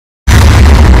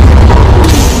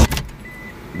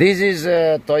This is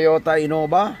Toyota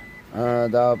Innova.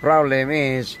 The problem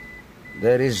is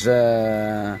there is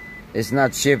it's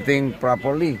not shifting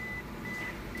properly.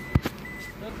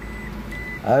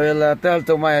 I will tell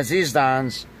to my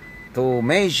assistants to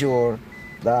measure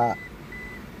the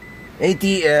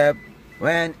ATF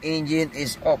when engine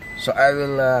is off. So I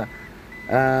will,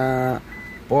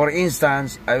 for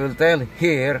instance, I will tell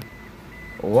here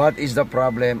what is the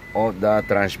problem of the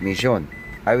transmission.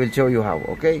 I will show you how.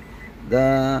 Okay,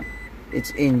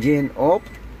 it's engine off.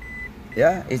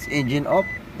 Yeah, it's engine off.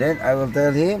 Then I will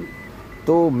tell him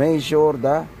to measure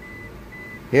the.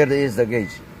 Here is the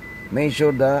gauge.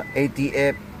 Measure the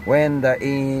ATF when the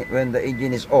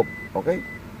engine is off. Okay,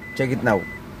 check it now.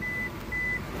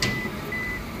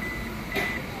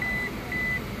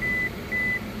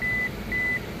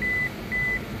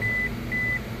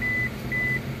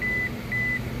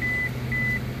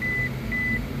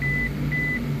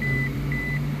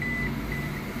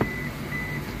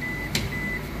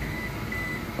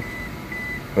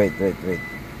 Wait.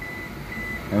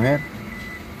 I'm here.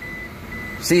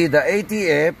 See the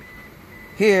ATF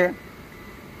here.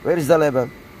 Where is the level?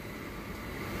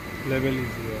 Level is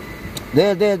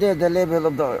here. There. The level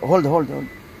of the hold.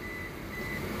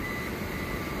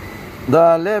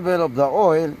 The level of the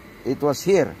oil, it was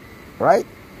here, right?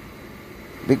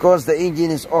 Because the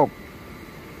engine is off.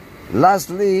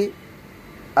 Lastly,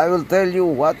 I will tell you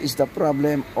what is the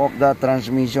problem of the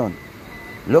transmission.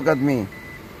 Look at me,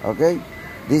 okay?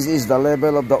 This is the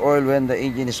level of the oil when the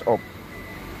engine is off.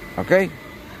 Okay?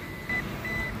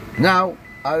 Now,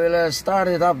 I will start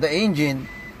it up the engine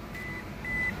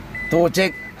to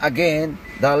check again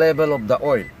the level of the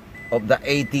oil, of the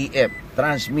ATF,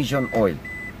 transmission oil,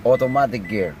 automatic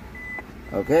gear.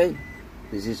 Okay?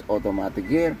 This is automatic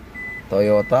gear,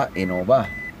 Toyota Innova.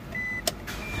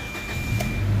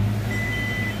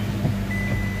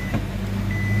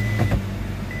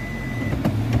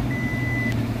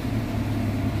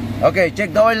 Okay,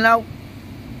 check the oil now.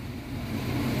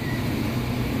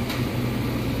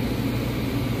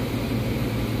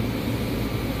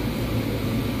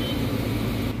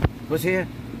 What's here?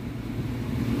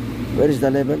 Where is the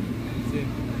level?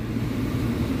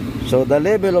 So the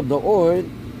level of the oil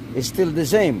is still the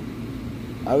same.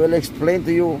 I will explain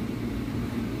to you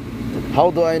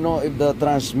how do I know if the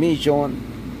transmission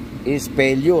is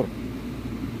failure.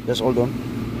 Just hold on.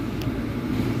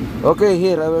 Okay,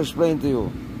 here I will explain to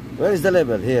you. Where is the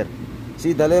level? Here.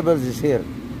 See, the level is here.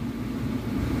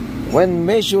 When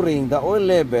measuring the oil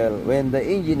level, when the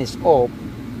engine is off,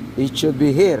 it should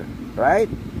be here, right?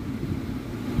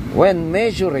 When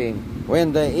measuring,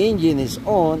 when the engine is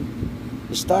on,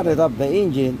 started up the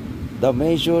engine, the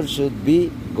measure should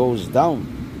be goes down.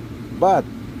 But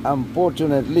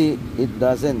unfortunately, it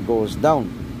doesn't goes down.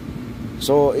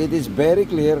 So it is very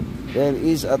clear there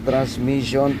is a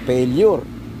transmission failure.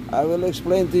 I will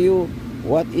explain to you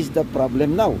what is the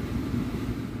problem now.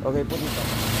 Okay, put it up.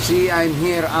 See, I'm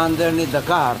here underneath the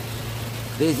car.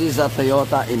 This is a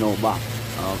Toyota Innova.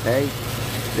 Okay,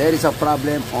 there is a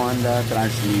problem on the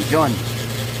transmission.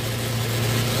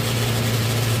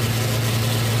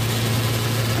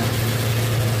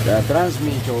 The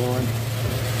transmission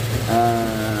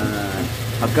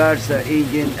occurs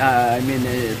engine.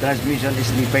 Transmission is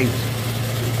slippage.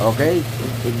 Okay,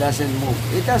 it doesn't move.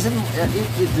 It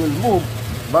will move,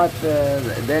 but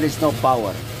there is no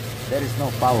power. There is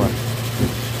no power.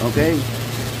 Okay.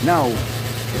 Now,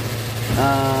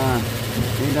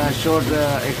 in a short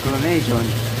explanation,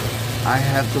 I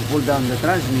have to pull down the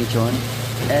transmission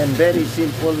and very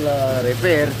simple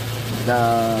repair.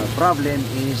 The problem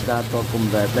is the torque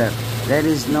converter. There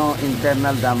is no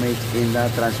internal damage in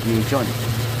the transmission.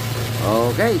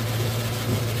 Okay.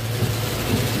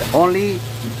 Only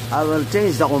I will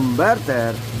change the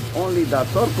converter, only the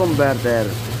torque converter,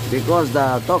 because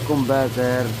the torque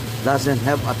converter doesn't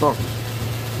have a torque.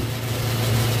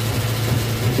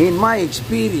 In my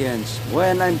experience,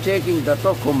 when I'm checking the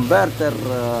torque converter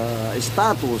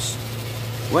status,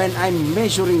 when I'm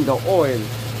measuring the oil,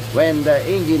 when the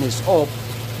engine is off,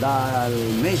 the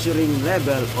measuring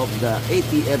level of the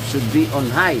ATF should be on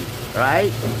high,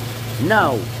 right?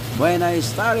 Now, when I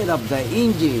started up the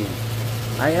engine,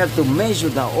 I have to measure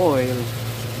the oil,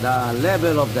 the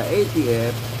level of the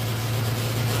ATF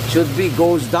should be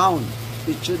goes down.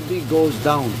 It should be goes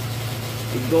down.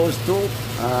 It goes to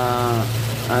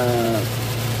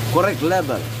correct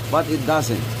level, but it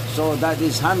doesn't. So that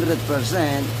is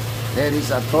 100%. There is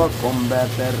a torque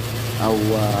converter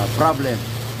problem,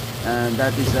 and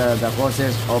that is the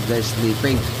causes of the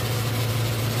slippage.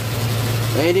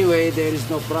 Anyway, there is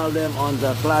no problem on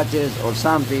the clutches or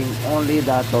something, only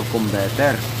the torque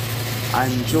converter.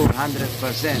 I'm sure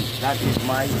 100%. That is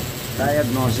my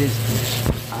diagnosis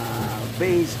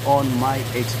based on my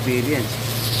experience.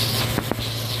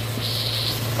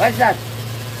 What's that?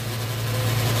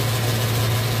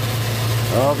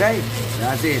 Okay,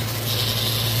 that's it.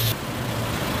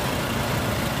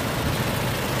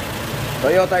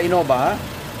 Toyota Innova, ha?